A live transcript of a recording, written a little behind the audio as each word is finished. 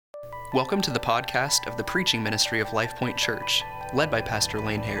Welcome to the podcast of the preaching ministry of Life Point Church, led by Pastor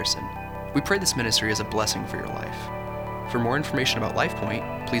Lane Harrison. We pray this ministry is a blessing for your life. For more information about Life Point,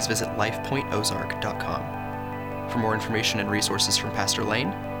 please visit lifepointozark.com. For more information and resources from Pastor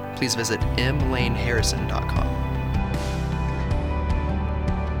Lane, please visit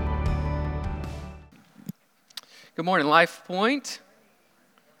mlaneharrison.com. Good morning, Life Point.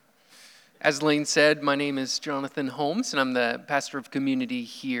 As Lane said, my name is Jonathan Holmes, and I'm the pastor of community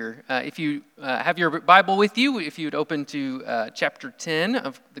here. If you have your Bible with you, if you would open to chapter 10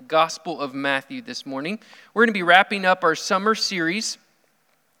 of the Gospel of Matthew this morning, we're going to be wrapping up our summer series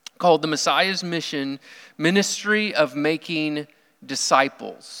called The Messiah's Mission, Ministry of Making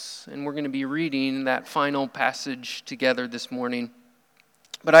Disciples. And we're going to be reading that final passage together this morning.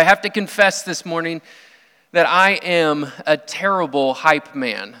 But I have to confess this morning that I am a terrible hype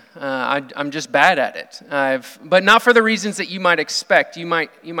man. I'm just bad at it. But not for the reasons that you might expect. You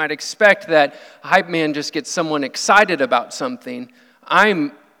might expect that a hype man just gets someone excited about something.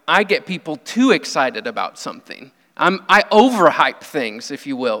 I get people too excited about something. I overhype things, if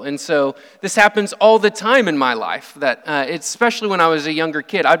you will. And so this happens all the time in my life, that especially when I was a younger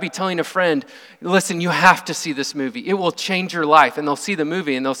kid, I'd be telling a friend, listen, you have to see this movie. It will change your life. And they'll see the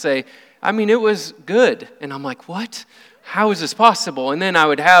movie and they'll say, it was good. And I'm like, what? How is this possible? And then I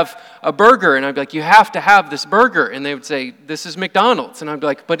would have a burger, and I'd be like, you have to have this burger. And they would say, this is McDonald's. And I'd be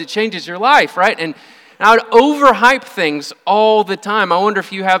like, but it changes your life, right? And I would overhype things all the time. I wonder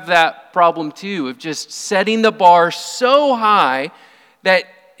if you have that problem too, of just setting the bar so high that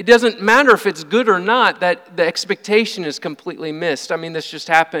it doesn't matter if it's good or not, that the expectation is completely missed. This just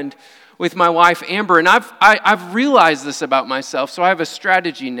happened with my wife, Amber, and I've realized this about myself, so I have a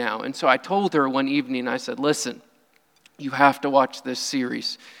strategy now. And so I told her one evening, I said, listen, you have to watch this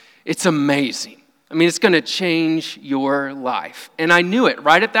series. It's amazing. It's going to change your life. And I knew it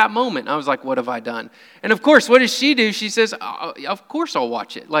right at that moment. I was like, what have I done? And of course, what does she do? She says, of course I'll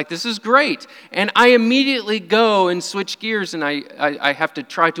watch it. This is great. And I immediately go and switch gears, and I have to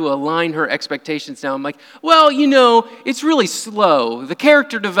try to align her expectations now. I'm like, well, it's really slow. The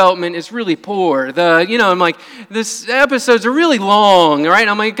character development is really poor. I'm like, this episodes are really long, right?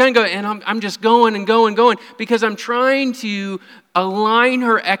 I'm like, kind of go, and I'm just going and going because I'm trying to align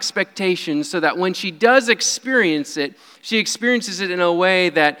her expectations so that when she does experience it, she experiences it in a way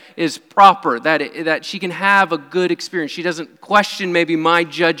that is proper, that she can have a good experience. She doesn't question maybe my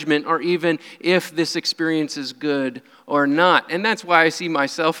judgment or even if this experience is good or not. And that's why I see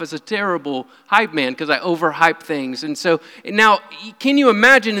myself as a terrible hype man, because I overhype things. And so now, can you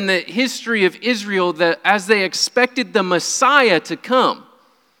imagine in the history of Israel that as they expected the Messiah to come,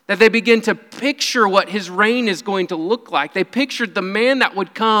 that they begin to picture what his reign is going to look like. They pictured the man that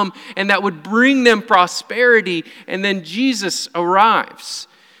would come and that would bring them prosperity, and then Jesus arrives.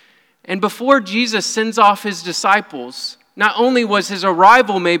 And before Jesus sends off his disciples, not only was his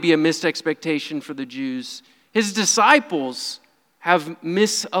arrival maybe a missed expectation for the Jews, his disciples have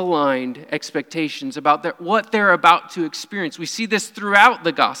misaligned expectations about what they're about to experience. We see this throughout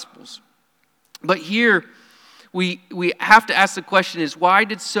the Gospels. But here, we have to ask the question is, why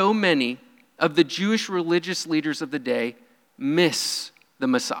did so many of the Jewish religious leaders of the day miss the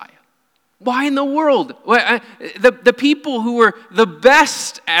Messiah? Why in the world? The people who were the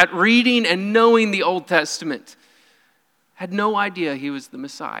best at reading and knowing the Old Testament had no idea he was the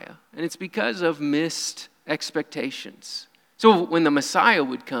Messiah. And it's because of missed expectations. So when the Messiah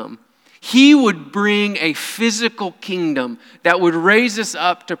would come, he would bring a physical kingdom that would raise us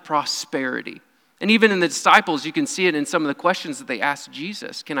up to prosperity. And even in the disciples, you can see it in some of the questions that they asked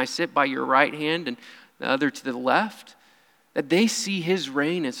Jesus. Can I sit by your right hand and the other to the left? That they see his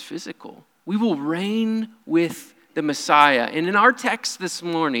reign as physical. We will reign with the Messiah. And in our text this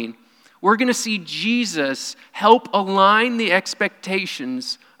morning, we're going to see Jesus help align the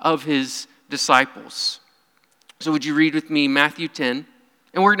expectations of his disciples. So would you read with me Matthew 10?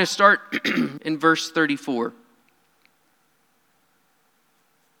 And we're going to start in verse 34.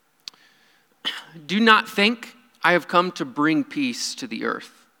 Do not think I have come to bring peace to the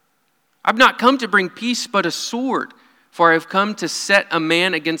earth. I've not come to bring peace, but a sword. For I have come to set a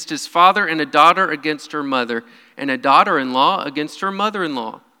man against his father, and a daughter against her mother, and a daughter-in-law against her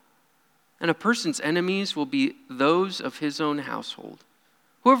mother-in-law. And a person's enemies will be those of his own household.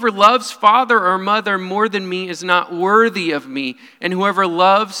 Whoever loves father or mother more than me is not worthy of me, and whoever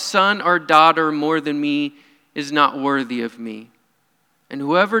loves son or daughter more than me is not worthy of me. And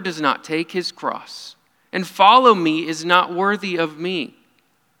whoever does not take his cross and follow me is not worthy of me.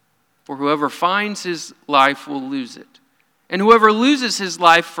 For whoever finds his life will lose it. And whoever loses his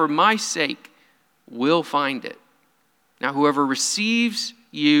life for my sake will find it. Now whoever receives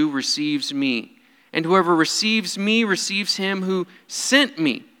you receives me. And whoever receives me receives him who sent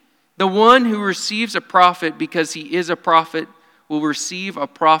me. The one who receives a prophet because he is a prophet will receive a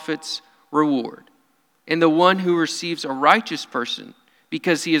prophet's reward. And the one who receives a righteous person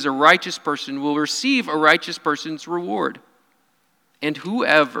because he is a righteous person will receive a righteous person's reward. And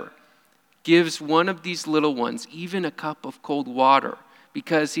whoever gives one of these little ones even a cup of cold water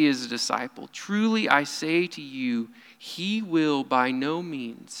because he is a disciple, truly I say to you, he will by no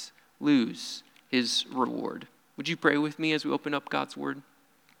means lose his reward. Would you pray with me as we open up God's word?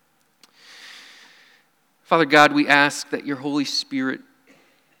 Father God, we ask that your Holy Spirit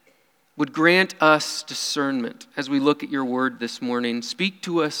would grant us discernment as we look at your word this morning. Speak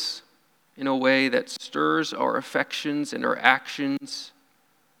to us in a way that stirs our affections and our actions.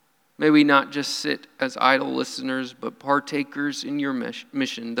 May we not just sit as idle listeners, but partakers in your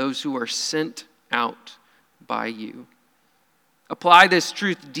mission, those who are sent out by you. Apply this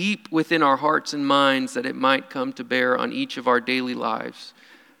truth deep within our hearts and minds that it might come to bear on each of our daily lives.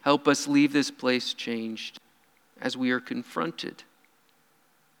 Help us leave this place changed as we are confronted,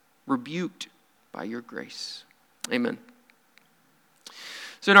 rebuked by your grace. Amen.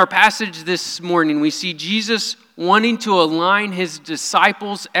 So in our passage this morning, we see Jesus wanting to align his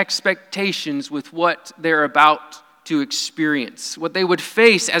disciples' expectations with what they're about to experience, what they would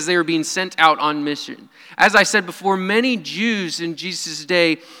face as they were being sent out on mission. As I said before, many Jews in Jesus'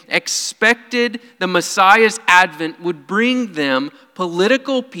 day expected the Messiah's advent would bring them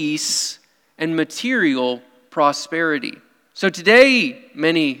political peace and material prosperity. So today,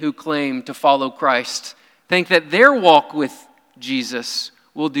 many who claim to follow Christ think that their walk with Jesus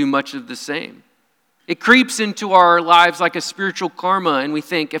will do much of the same. It creeps into our lives like a spiritual karma, and we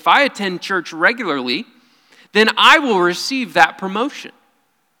think, if I attend church regularly, then I will receive that promotion.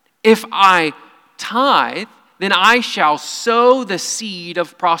 If I tithe, then I shall sow the seed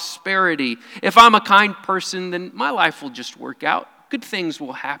of prosperity. If I'm a kind person, then my life will just work out. Good things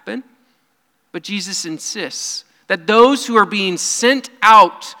will happen. But Jesus insists that those who are being sent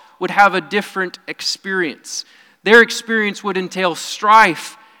out would have a different experience. Their experience would entail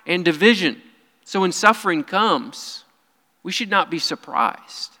strife and division. So when suffering comes, we should not be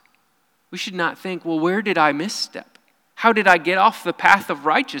surprised. We should not think, well, where did I misstep? How did I get off the path of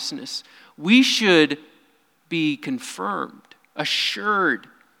righteousness? We should be confirmed, assured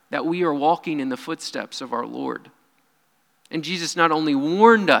that we are walking in the footsteps of our Lord. And Jesus not only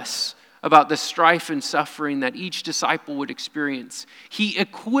warned us about the strife and suffering that each disciple would experience, he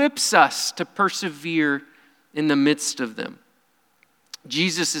equips us to persevere in the midst of them.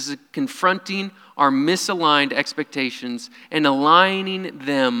 Jesus is confronting our misaligned expectations and aligning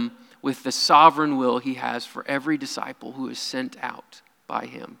them with the sovereign will he has for every disciple who is sent out by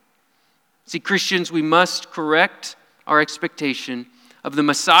him. See, Christians, we must correct our expectation of the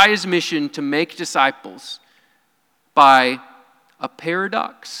Messiah's mission to make disciples by a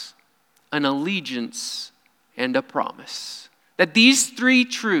paradox, an allegiance, and a promise. That these three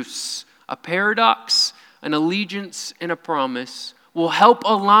truths, a paradox, an allegiance, and a promise, will help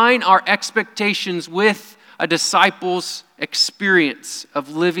align our expectations with a disciple's experience of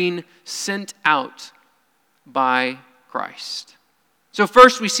living sent out by Christ. So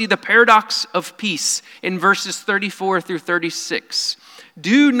first we see the paradox of peace in verses 34 through 36.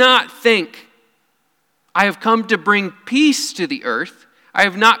 Do not think I have come to bring peace to the earth. I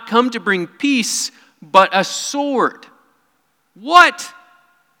have not come to bring peace, but a sword. What?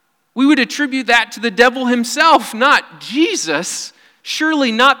 We would attribute that to the devil himself, not Jesus.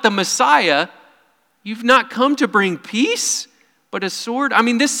 Surely not the Messiah. You've not come to bring peace, but a sword. I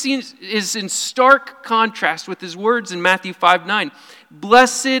mean, this is in stark contrast with his words in Matthew 5:9.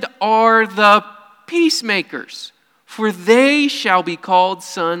 Blessed are the peacemakers, for they shall be called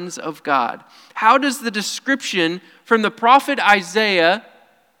sons of God. How does the description from the prophet Isaiah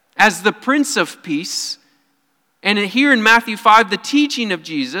as the Prince of Peace, and here in Matthew 5, the teaching of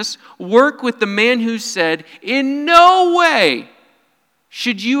Jesus, work with the man who said, in no way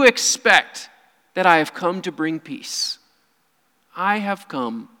should you expect that I have come to bring peace? I have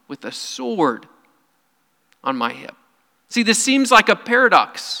come with a sword on my hip. See, this seems like a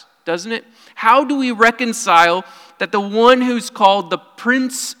paradox, doesn't it? How do we reconcile that the one who's called the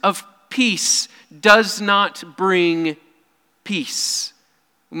Prince of Peace does not bring peace?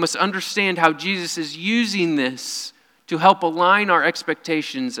 We must understand how Jesus is using this to help align our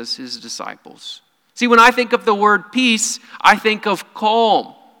expectations as his disciples. See, when I think of the word peace, I think of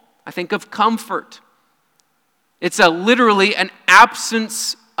calm. I think of comfort. It's literally an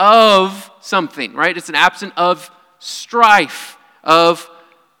absence of something, right? It's an absence of strife, of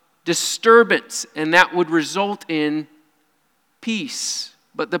disturbance, and that would result in peace.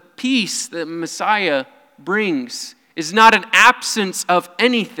 But the peace that Messiah brings is not an absence of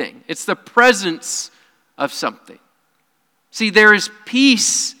anything. It's the presence of something. See, there is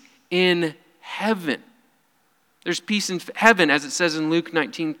peace in heaven. There's peace in heaven, as it says in Luke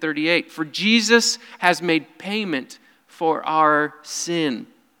 19:38. For Jesus has made payment for our sin.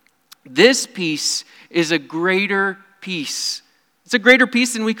 This peace is a greater peace. It's a greater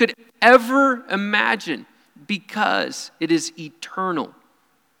peace than we could ever imagine because it is eternal.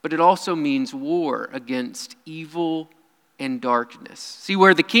 But it also means war against evil and darkness. See,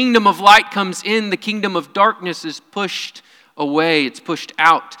 where the kingdom of light comes in, the kingdom of darkness is pushed away. It's pushed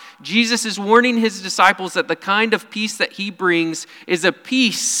out. Jesus is warning his disciples that the kind of peace that he brings is a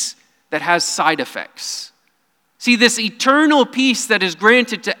peace that has side effects. See, this eternal peace that is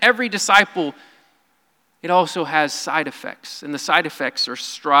granted to every disciple, it also has side effects. And the side effects are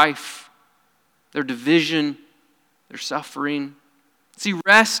strife, their division, their suffering. See,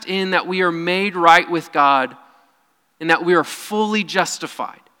 rest in that we are made right with God and that we are fully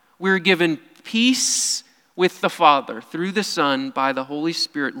justified. We are given peace with the Father through the Son by the Holy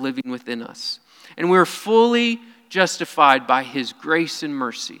Spirit living within us. And we are fully justified by his grace and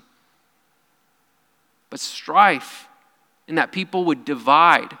mercy. But strife in that people would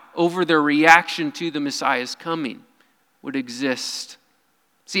divide over their reaction to the Messiah's coming would exist.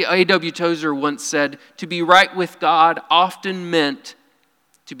 See, A.W. Tozer once said, to be right with God often meant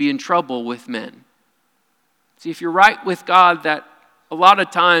to be in trouble with men. See, if you're right with God, that a lot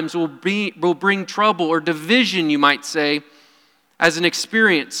of times will bring trouble or division, you might say, as an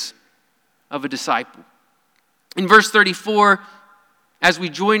experience of a disciple. In verse 34, as we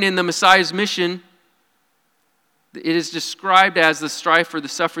join in the Messiah's mission, it is described as the strife or the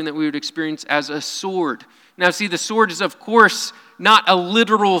suffering that we would experience as a sword. Now, see, the sword is, of course, not a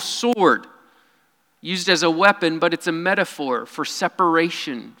literal sword used as a weapon, but it's a metaphor for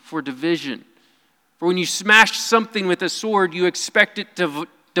separation, for division. For when you smash something with a sword, you expect it to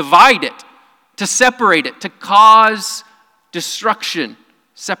divide it, to separate it, to cause destruction,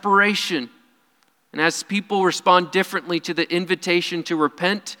 separation. And as people respond differently to the invitation to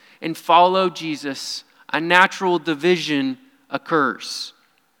repent and follow Jesus, a natural division occurs.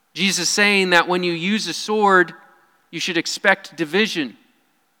 Jesus is saying that when you use a sword, you should expect division.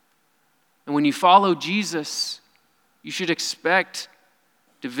 And when you follow Jesus, you should expect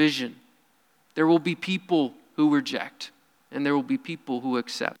division. There will be people who reject, and there will be people who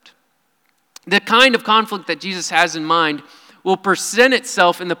accept. The kind of conflict that Jesus has in mind will present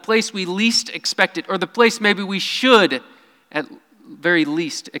itself in the place we least expect it, or the place maybe we should at very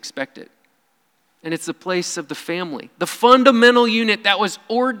least expect it. And it's the place of the family. The fundamental unit that was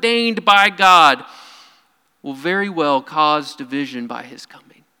ordained by God will very well cause division by his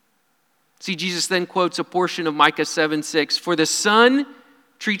coming. See, Jesus then quotes a portion of Micah 7:6. For the son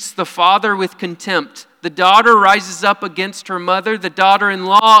treats the father with contempt. The daughter rises up against her mother, the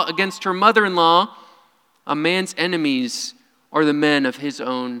daughter-in-law against her mother-in-law. A man's enemies are the men of his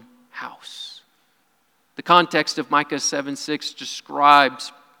own house. The context of Micah 7:6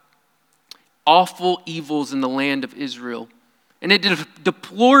 describes awful evils in the land of Israel. And it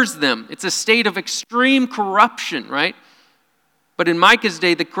deplores them. It's a state of extreme corruption, right? But in Micah's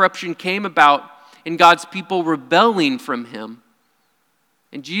day, the corruption came about in God's people rebelling from him.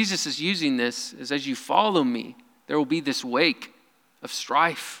 And Jesus is using this as you follow me, there will be this wake of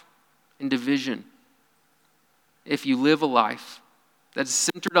strife and division if you live a life that is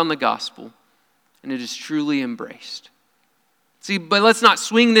centered on the gospel and it is truly embraced. See, but let's not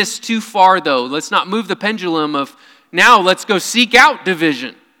swing this too far, though. Let's not move the pendulum of now let's go seek out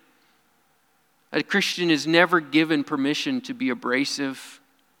division. A Christian is never given permission to be abrasive,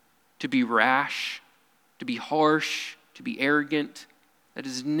 to be rash, to be harsh, to be arrogant. That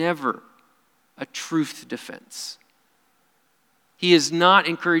is never a truth defense. He is not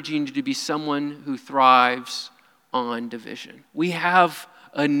encouraging you to be someone who thrives on division. We have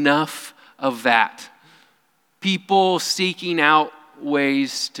enough of that. People seeking out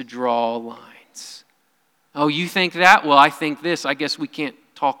ways to draw lines. Oh, you think that? Well, I think this. I guess we can't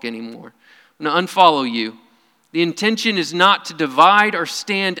talk anymore. I'm going to unfollow you. The intention is not to divide or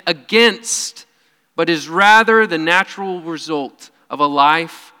stand against, but is rather the natural result of a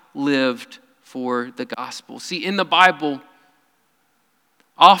life lived for the gospel. See, in the Bible,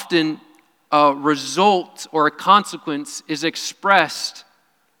 often a result or a consequence is expressed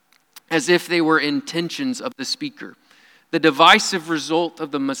as if they were intentions of the speaker. The divisive result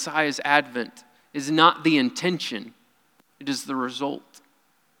of the Messiah's advent is not the intention, it is the result.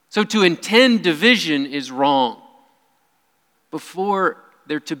 So to intend division is wrong. Before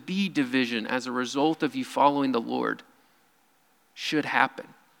there to be division as a result of you following the Lord, should happen.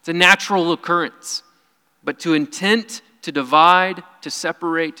 It's a natural occurrence. But to intent, to divide, to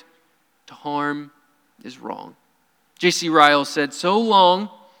separate, to harm is wrong. J.C. Ryle said, "So long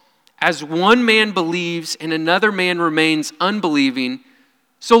as one man believes and another man remains unbelieving,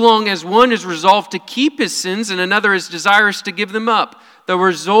 so long as one is resolved to keep his sins and another is desirous to give them up, the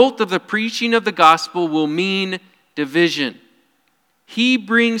result of the preaching of the gospel will mean division. He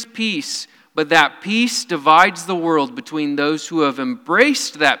brings peace, but that peace divides the world between those who have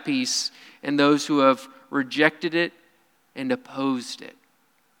embraced that peace and those who have rejected it and opposed it."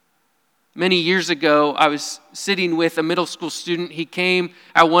 Many years ago, I was sitting with a middle school student. He came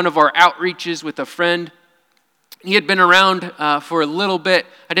at one of our outreaches with a friend. He had been around for a little bit.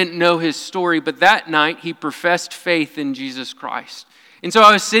 I didn't know his story, but that night he professed faith in Jesus Christ. And so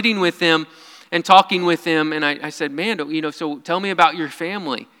I was sitting with him and talking with him, and I said, "Man, so tell me about your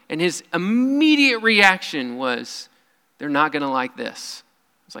family." And his immediate reaction was, "They're not going to like this."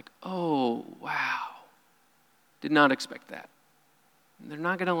 I was like, "Oh, wow. Did not expect that. They're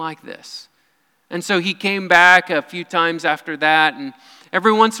not going to like this." And so he came back a few times after that, and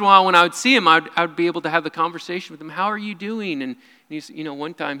every once in a while when I would see him, I would be able to have the conversation with him. "How are you doing?" And he's,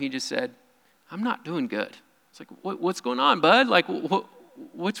 one time he just said, "I'm not doing good." It's like, "What's going on, bud? Like,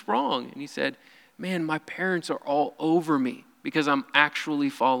 what's wrong?" And he said, "Man, my parents are all over me because I'm actually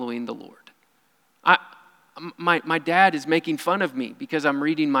following the Lord. My dad is making fun of me because I'm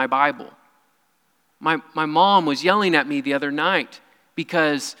reading my Bible. My mom was yelling at me the other night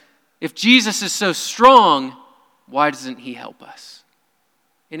because if Jesus is so strong, why doesn't he help us?"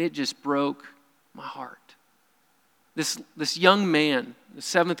 And it just broke my heart. This young man, the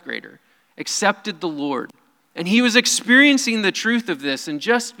 7th grader, accepted the Lord. And he was experiencing the truth of this. And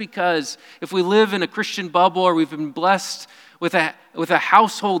just because if we live in a Christian bubble or we've been blessed with a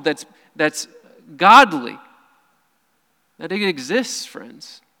household that's godly, that it exists,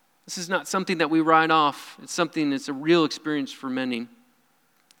 friends. This is not something that we write off. It's something that's a real experience for many.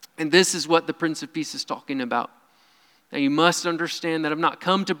 And this is what the Prince of Peace is talking about. Now you must understand that I've not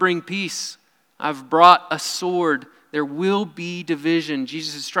come to bring peace. I've brought a sword. There will be division.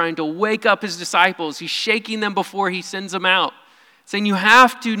 Jesus is trying to wake up his disciples. He's shaking them before he sends them out, saying you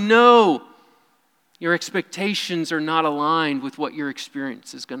have to know your expectations are not aligned with what your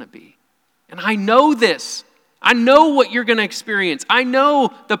experience is going to be. And I know this. I know what you're going to experience. I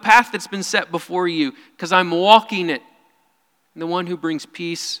know the path that's been set before you because I'm walking it. And the one who brings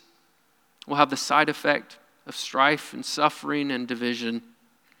peace will have the side effect of strife and suffering and division.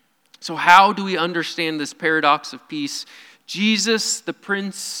 So how do we understand this paradox of peace? Jesus, the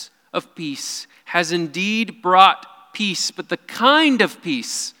Prince of Peace, has indeed brought peace, but the kind of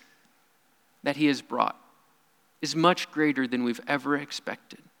peace that he has brought is much greater than we've ever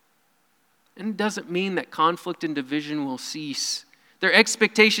expected. And it doesn't mean that conflict and division will cease. Their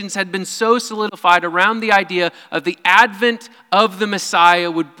expectations had been so solidified around the idea of the advent of the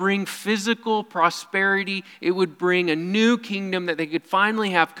Messiah would bring physical prosperity. It would bring a new kingdom that they could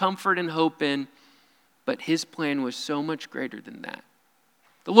finally have comfort and hope in. But his plan was so much greater than that.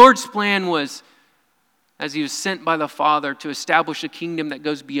 The Lord's plan was, as he was sent by the Father, to establish a kingdom that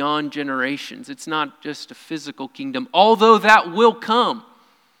goes beyond generations. It's not just a physical kingdom, although that will come.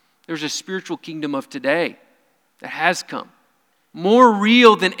 There's a spiritual kingdom of today that has come. More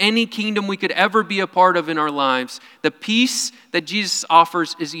real than any kingdom we could ever be a part of in our lives. The peace that Jesus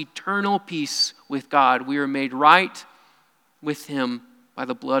offers is eternal peace with God. We are made right with him by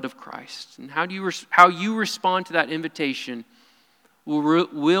the blood of Christ. And how you respond to that invitation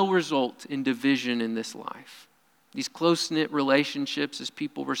will result in division in this life. These close-knit relationships, as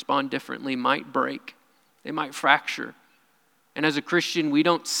people respond differently, might break. They might fracture. And as a Christian, we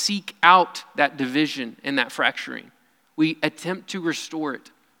don't seek out that division and that fracturing. We attempt to restore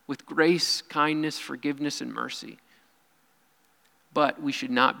it with grace, kindness, forgiveness, and mercy. But we should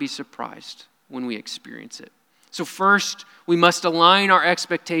not be surprised when we experience it. So first, we must align our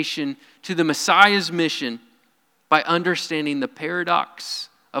expectation to the Messiah's mission by understanding the paradox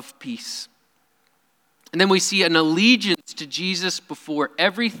of peace. And then we see an allegiance to Jesus before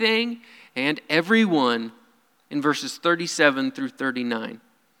everything and everyone in verses 37 through 39.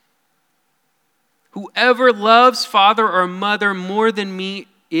 Whoever loves father or mother more than me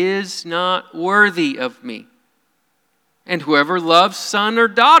is not worthy of me. And whoever loves son or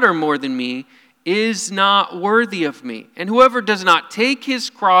daughter more than me is not worthy of me. And whoever does not take his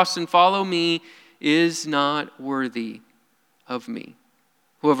cross and follow me is not worthy of me.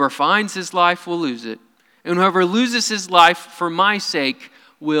 Whoever finds his life will lose it. And whoever loses his life for my sake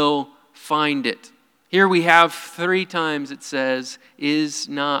will find it. Here we have 3 times it says, is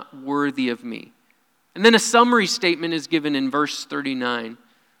not worthy of me. And then a summary statement is given in verse 39.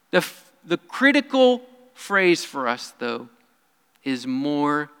 The critical phrase for us, though, is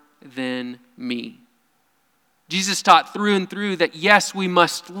more than me. Jesus taught through and through that, yes, we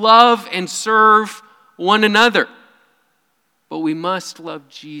must love and serve one another, but we must love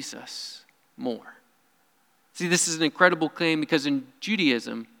Jesus more. See, this is an incredible claim because in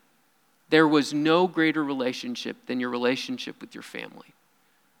Judaism, there was no greater relationship than your relationship with your family.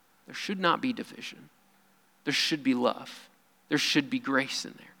 There should not be division. There should be love. There should be grace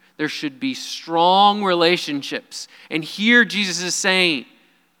in there. There should be strong relationships. And here Jesus is saying,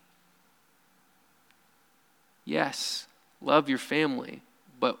 yes, love your family,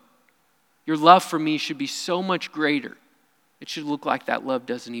 but your love for me should be so much greater. It should look like that love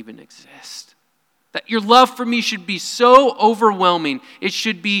doesn't even exist. That your love for me should be so overwhelming. It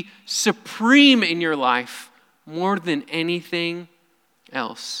should be supreme in your life more than anything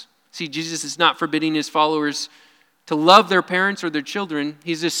else. See, Jesus is not forbidding his followers to love their parents or their children.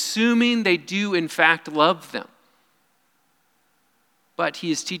 He's assuming they do, in fact, love them. But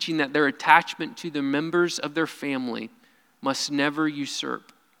he is teaching that their attachment to the members of their family must never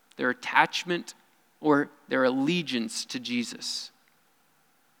usurp their attachment or their allegiance to Jesus.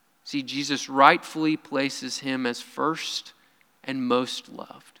 See, Jesus rightfully places him as first and most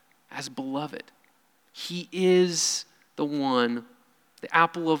loved, as beloved. He is the one, the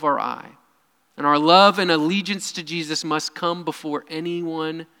apple of our eye. And our love and allegiance to Jesus must come before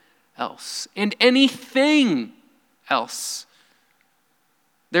anyone else and anything else.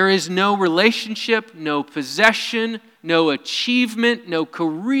 There is no relationship, no possession, no achievement, no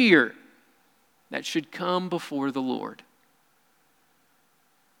career that should come before the Lord.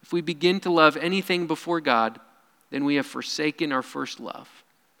 If we begin to love anything before God, then we have forsaken our first love.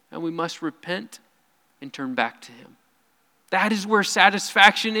 And we must repent and turn back to him. That is where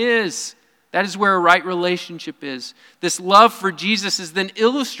satisfaction is. That is where a right relationship is. This love for Jesus is then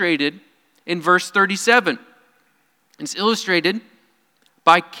illustrated in verse 37. It's illustrated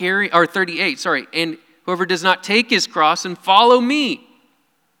by 38, and whoever does not take his cross and follow me.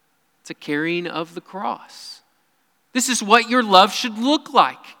 It's a carrying of the cross. This is what your love should look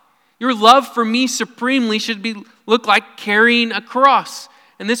like. Your love for me supremely should look like carrying a cross.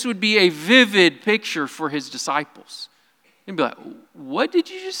 And this would be a vivid picture for his disciples. They'd be like, what did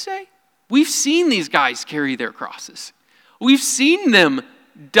you just say? We've seen these guys carry their crosses. We've seen them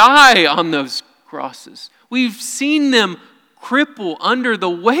die on those crosses. We've seen them cripple under the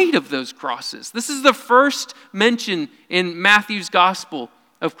weight of those crosses. This is the first mention in Matthew's gospel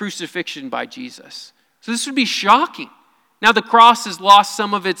of crucifixion by Jesus. So this would be shocking. Now the cross has lost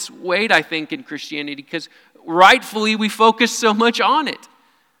some of its weight, I think, in Christianity because rightfully we focus so much on it.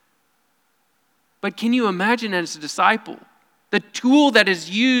 But can you imagine as a disciple, the tool that is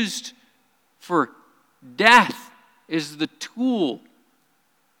used for death is the tool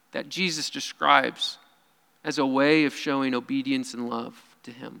that Jesus describes as a way of showing obedience and love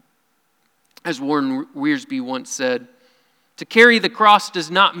to him. As Warren Wiersbe once said, to carry the cross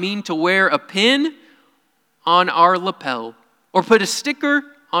does not mean to wear a pin on our lapel or put a sticker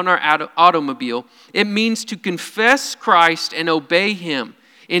on our automobile. It means to confess Christ and obey him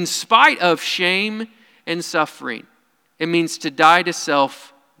in spite of shame and suffering. It means to die to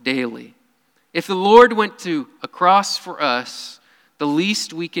self daily. If the Lord went to a cross for us, the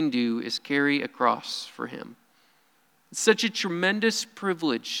least we can do is carry a cross for him. It's such a tremendous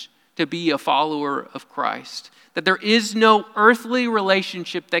privilege to be a follower of Christ, that there is no earthly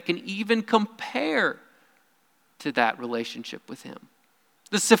relationship that can even compare to that relationship with him.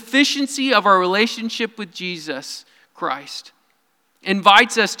 The sufficiency of our relationship with Jesus Christ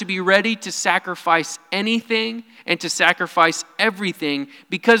invites us to be ready to sacrifice anything and to sacrifice everything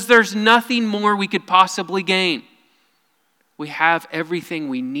because there's nothing more we could possibly gain. We have everything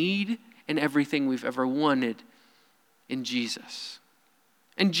we need and everything we've ever wanted in Jesus.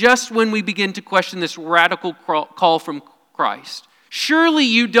 And just when we begin to question this radical call from Christ, surely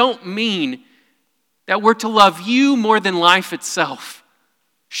you don't mean that we're to love you more than life itself.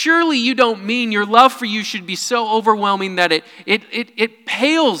 Surely you don't mean your love for you should be so overwhelming that it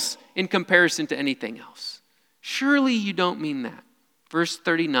pales in comparison to anything else. Surely you don't mean that. Verse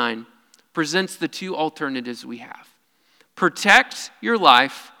 39 presents the two alternatives we have. Protect your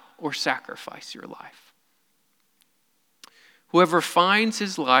life or sacrifice your life. Whoever finds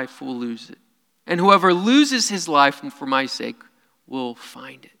his life will lose it. And whoever loses his life for my sake will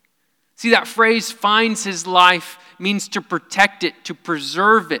find it. See, that phrase, finds his life, means to protect it, to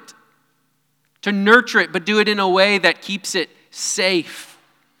preserve it, to nurture it, but do it in a way that keeps it safe.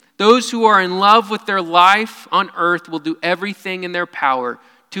 Those who are in love with their life on earth will do everything in their power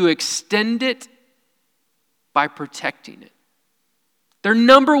to extend it by protecting it. Their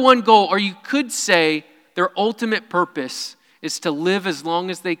number one goal, or you could say their ultimate purpose, is to live as long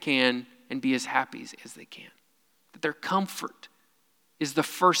as they can and be as happy as they can. That their comfort is the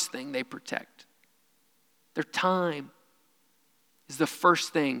first thing they protect. Their time is the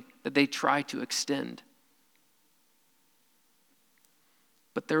first thing that they try to extend.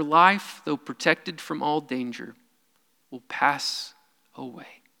 But their life, though protected from all danger, will pass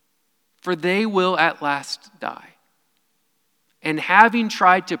away. For they will at last die. And having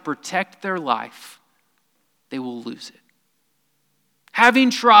tried to protect their life, they will lose it.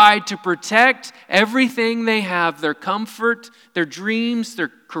 Having tried to protect everything they have, their comfort, their dreams,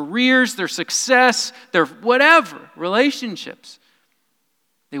 their careers, their success, their whatever, relationships,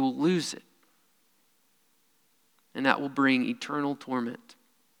 they will lose it. And that will bring eternal torment.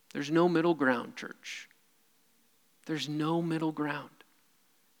 There's no middle ground, church. There's no middle ground.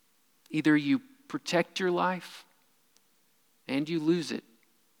 Either you protect your life and you lose it,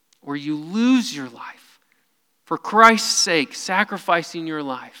 or you lose your life for Christ's sake, sacrificing your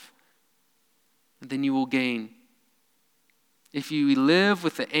life, and then you will gain. If you live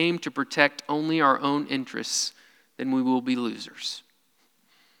with the aim to protect only our own interests, then we will be losers.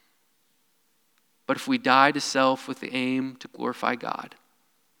 But if we die to self with the aim to glorify God,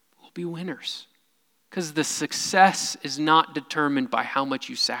 we'll be winners. Because the success is not determined by how much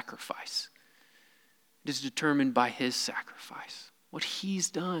you sacrifice. It is determined by His sacrifice, what He's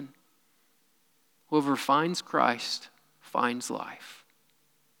done. Whoever finds Christ finds life.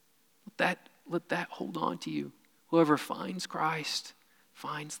 Let that hold on to you. Whoever finds Christ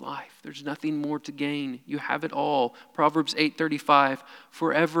finds life. There's nothing more to gain. You have it all. Proverbs 8:35,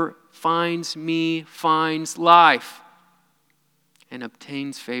 "Whoever finds me finds life and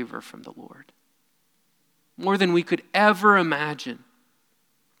obtains favor from the Lord." More than we could ever imagine.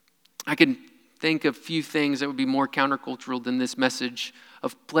 I can think of few things that would be more countercultural than this message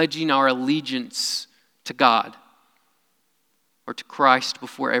of pledging our allegiance to God or to Christ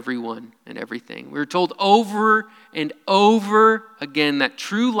before everyone and everything. We're told over and over again that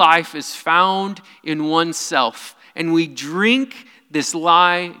true life is found in oneself, and we drink this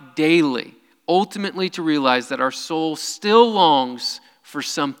lie daily, ultimately to realize that our soul still longs for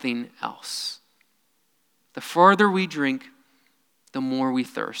something else. The farther we drink, the more we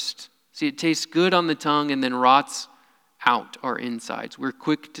thirst. See, it tastes good on the tongue and then rots out our insides. We're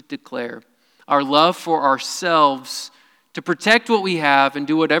quick to declare our love for ourselves, to protect what we have and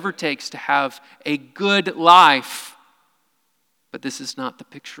do whatever it takes to have a good life. But this is not the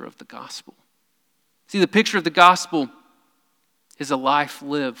picture of the gospel. See, the picture of the gospel is a life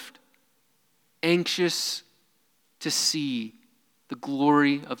lived, anxious to see the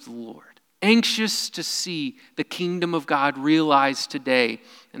glory of the Lord. Anxious to see the kingdom of God realized today.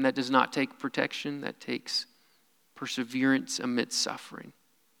 And that does not take protection, that takes perseverance amidst suffering.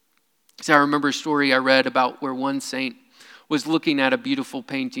 See, I remember a story I read about where one saint was looking at a beautiful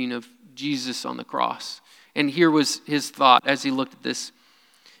painting of Jesus on the cross. And here was his thought as he looked at this.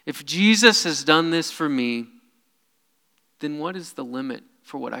 If Jesus has done this for me, then what is the limit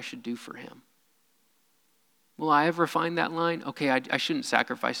for what I should do for Him? Will I ever find that line? Okay, I shouldn't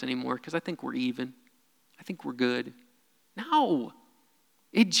sacrifice anymore because I think we're even. I think we're good. No.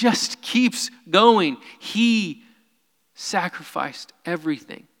 It just keeps going. He sacrificed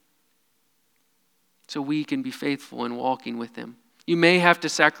everything so we can be faithful in walking with Him. You may have to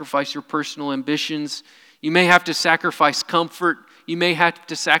sacrifice your personal ambitions. You may have to sacrifice comfort. You may have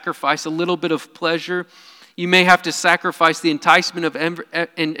to sacrifice a little bit of pleasure. You may have to sacrifice the enticement of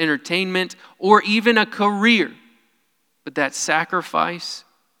entertainment or even a career. But that sacrifice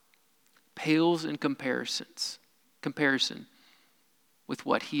pales in comparison with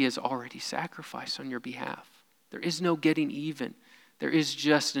what He has already sacrificed on your behalf. There is no getting even. There is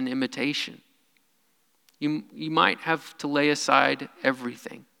just an imitation. You might have to lay aside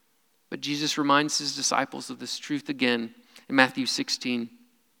everything. But Jesus reminds His disciples of this truth again in Matthew 16.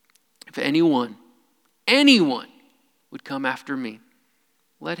 If anyone would come after me,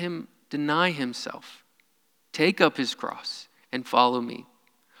 let him deny himself, take up his cross, and follow me.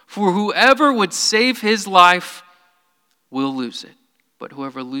 For whoever would save his life will lose it, but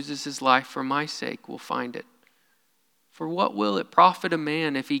whoever loses his life for my sake will find it. For what will it profit a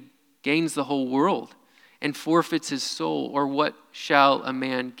man if he gains the whole world and forfeits his soul? Or what shall a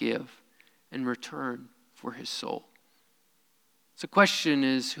man give in return for his soul? So the question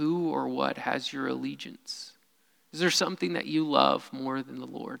is, who or what has your allegiance? Is there something that you love more than the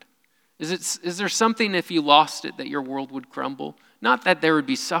Lord? Is there something, if you lost it, that your world would crumble? Not that there would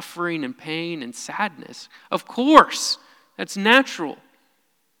be suffering and pain and sadness. Of course, that's natural.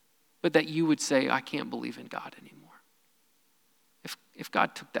 but that you would say, I can't believe in God anymore. If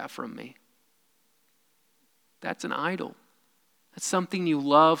God took that from me, that's an idol. That's something you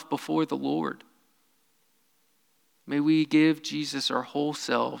love before the Lord. May we give Jesus our whole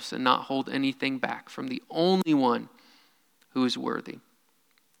selves and not hold anything back from the only one who is worthy.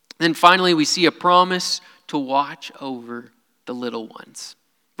 Then finally, we see a promise to watch over the little ones.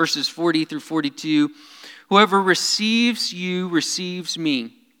 Verses 40 through 42, whoever receives you receives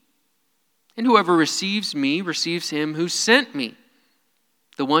me, and whoever receives me receives him who sent me.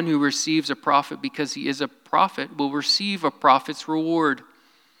 The one who receives a prophet because he is a prophet will receive a prophet's reward.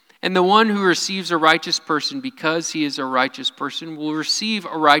 And the one who receives a righteous person because he is a righteous person will receive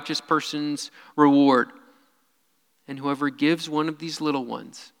a righteous person's reward. And whoever gives one of these little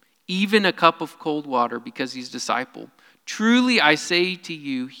ones even a cup of cold water because he's a disciple, truly I say to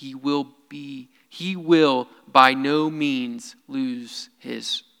you, he will by no means lose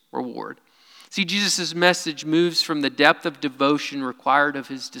his reward. See, Jesus' message moves from the depth of devotion required of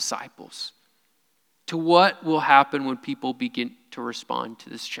his disciples to what will happen when people begin to respond to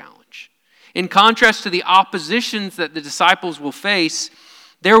this challenge. In contrast to the oppositions that the disciples will face,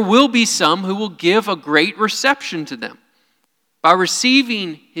 there will be some who will give a great reception to them. By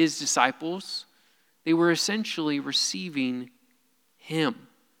receiving his disciples, they were essentially receiving him.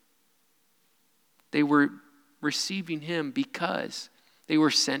 They were receiving him because they were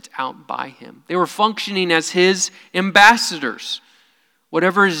sent out by him. They were functioning as his ambassadors.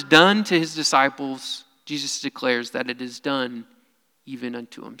 Whatever is done to his disciples, Jesus declares that it is done even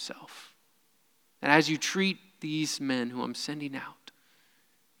unto himself. And as you treat these men who I'm sending out,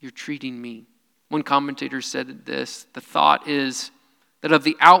 you're treating me. One commentator said this, the thought is that of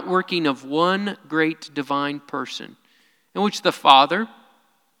the outworking of one great divine person, in which the Father,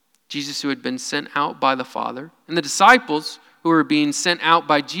 Jesus who had been sent out by the Father, and the disciples who were being sent out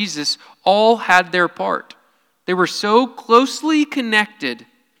by Jesus, all had their part. They were so closely connected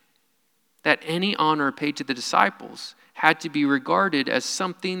that any honor paid to the disciples had to be regarded as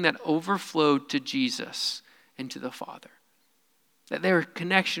something that overflowed to Jesus and to the Father. That their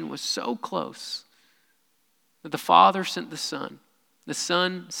connection was so close that the Father sent the Son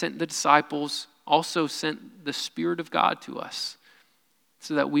sent the disciples, also sent the Spirit of God to us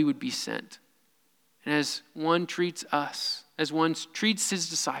so that we would be sent. And as one treats us, as one treats his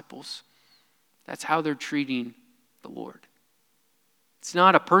disciples, that's how they're treating the Lord. It's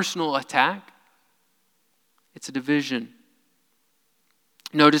not a personal attack. It's a division.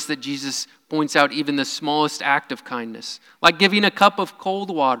 Notice that Jesus points out even the smallest act of kindness, like giving a cup of cold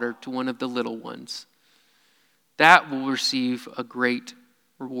water to one of the little ones. That will receive a great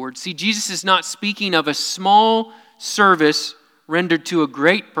reward. See, Jesus is not speaking of a small service rendered to a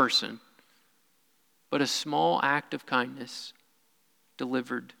great person, but a small act of kindness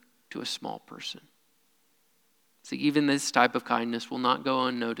delivered to a small person. See, even this type of kindness will not go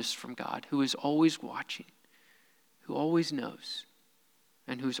unnoticed from God, who is always watching, who always knows,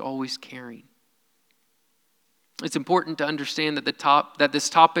 and who's always caring. It's important to understand that this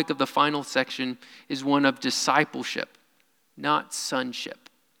topic of the final section is one of discipleship, not sonship.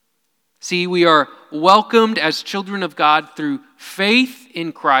 See, we are welcomed as children of God through faith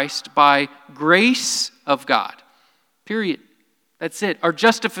in Christ by grace of God. Period. That's it. Our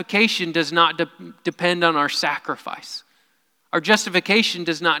justification does not depend on our sacrifice. Our justification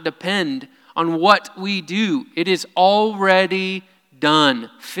does not depend on what we do. It is already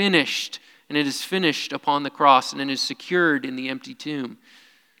done, finished, and it is finished upon the cross, and it is secured in the empty tomb.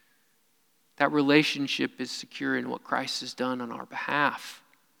 That relationship is secure in what Christ has done on our behalf.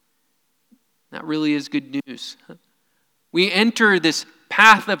 That really is good news. We enter this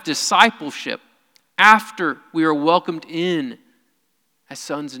path of discipleship after we are welcomed in as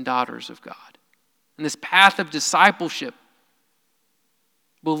sons and daughters of God. And this path of discipleship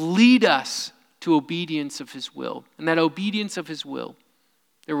will lead us to obedience of his will. And that obedience of his will,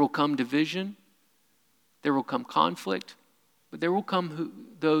 there will come division, there will come conflict, but there will come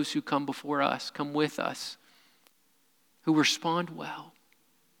those who come before us, come with us, who respond well,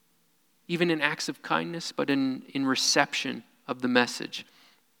 even in acts of kindness, but in reception of the message.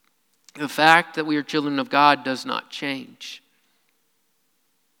 The fact that we are children of God does not change.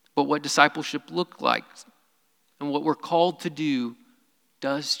 But what discipleship looks like and what we're called to do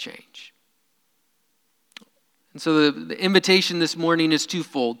does change. And so the invitation this morning is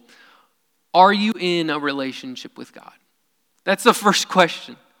twofold. Are you in a relationship with God? That's the first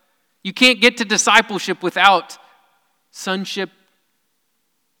question. You can't get to discipleship without sonship.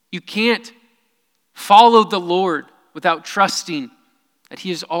 You can't follow the Lord without trusting that he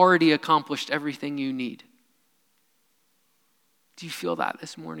has already accomplished everything you need. Do you feel that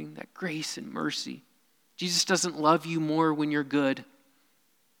this morning? That grace and mercy. Jesus doesn't love you more when you're good.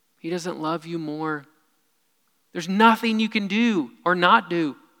 He doesn't love you more. There's nothing you can do or not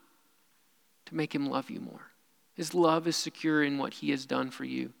do to make him love you more. His love is secure in what he has done for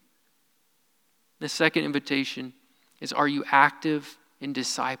you. The second invitation is, are you active in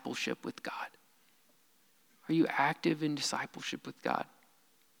discipleship with God? Are you active in discipleship with God?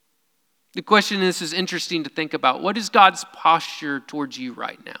 The question is interesting to think about. What is God's posture towards you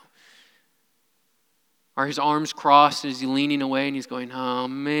right now? Are his arms crossed? Is he leaning away and he's going, oh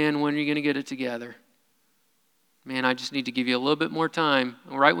man, when are you going to get it together? Man, I just need to give you a little bit more time.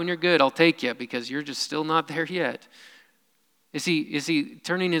 Right when you're good, I'll take you because you're just still not there yet. Is he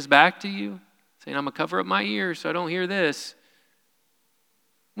turning his back to you? Saying, I'm going to cover up my ears so I don't hear this.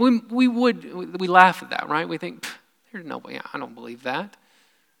 We laugh at that, right? We think, there's no way, I don't believe that.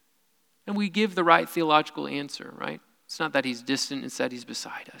 And we give the right theological answer, right? It's not that he's distant, it's that he's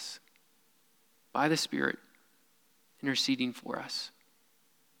beside us. By the Spirit, interceding for us.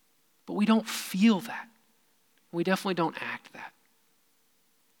 But we don't feel that. We definitely don't act that.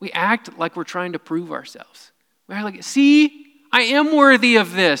 We act like we're trying to prove ourselves. We're like, see, I am worthy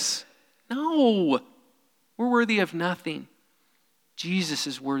of this. No, we're worthy of nothing. Jesus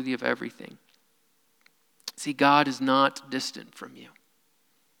is worthy of everything. See, God is not distant from you.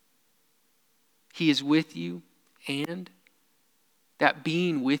 He is with you, and that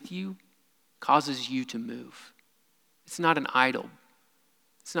being with you causes you to move. It's not an idol.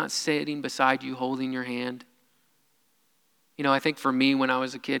 It's not sitting beside you holding your hand. You know, I think for me, when I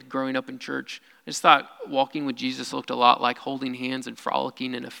was a kid growing up in church, I just thought walking with Jesus looked a lot like holding hands and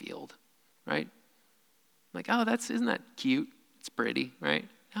frolicking in a field, right? Like, oh, isn't that cute? It's pretty, right?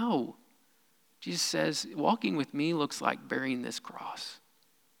 No. Jesus says, walking with me looks like bearing this cross.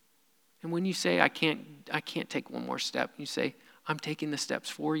 And when you say, I can't take one more step, you say, I'm taking the steps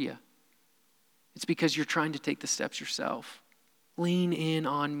for you. It's because you're trying to take the steps yourself. Lean in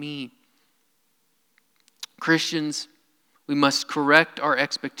on me. Christians, we must correct our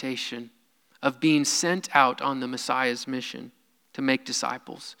expectation of being sent out on the Messiah's mission to make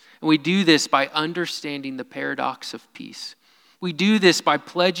disciples. And we do this by understanding the paradox of peace. We do this by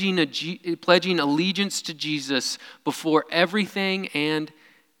pledging allegiance to Jesus before everything and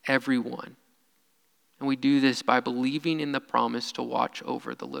everyone. And we do this by believing in the promise to watch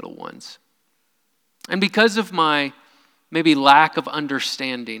over the little ones. And because of my maybe lack of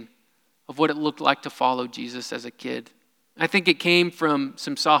understanding of what it looked like to follow Jesus as a kid, I think it came from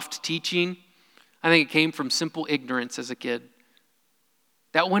some soft teaching. I think it came from simple ignorance as a kid.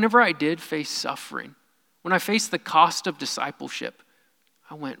 That whenever I did face suffering, when I faced the cost of discipleship,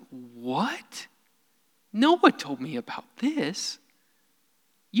 I went, what? No one told me about this.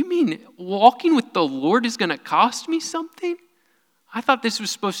 You mean walking with the Lord is going to cost me something? I thought this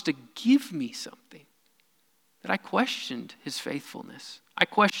was supposed to give me something. That I questioned his faithfulness. I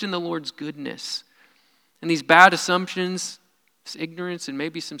questioned the Lord's goodness. And these bad assumptions, this ignorance, and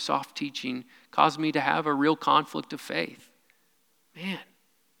maybe some soft teaching caused me to have a real conflict of faith. Man,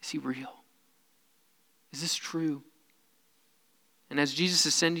 is he real? Is this true? And as Jesus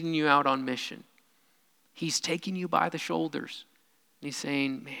is sending you out on mission, he's taking you by the shoulders. And he's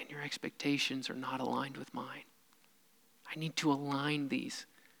saying, man, your expectations are not aligned with mine. I need to align these.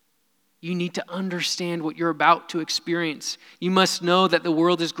 You need to understand what you're about to experience. You must know that the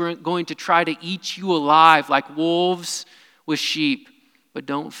world is going to try to eat you alive like wolves with sheep. But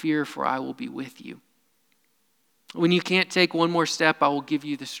don't fear, for I will be with you. When you can't take one more step, I will give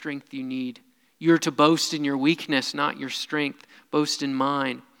you the strength you need. You're to boast in your weakness, not your strength. Boast in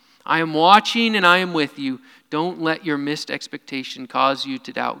mine. I am watching and I am with you. Don't let your missed expectation cause you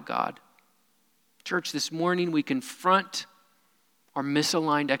to doubt God. Church, this morning we confront our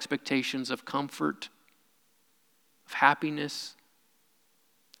misaligned expectations of comfort, of happiness,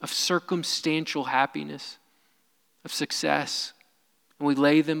 of circumstantial happiness, of success. And we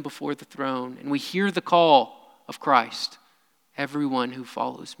lay them before the throne. And we hear the call of Christ. Everyone who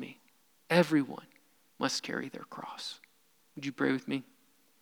follows me, everyone must carry their cross. Would you pray with me?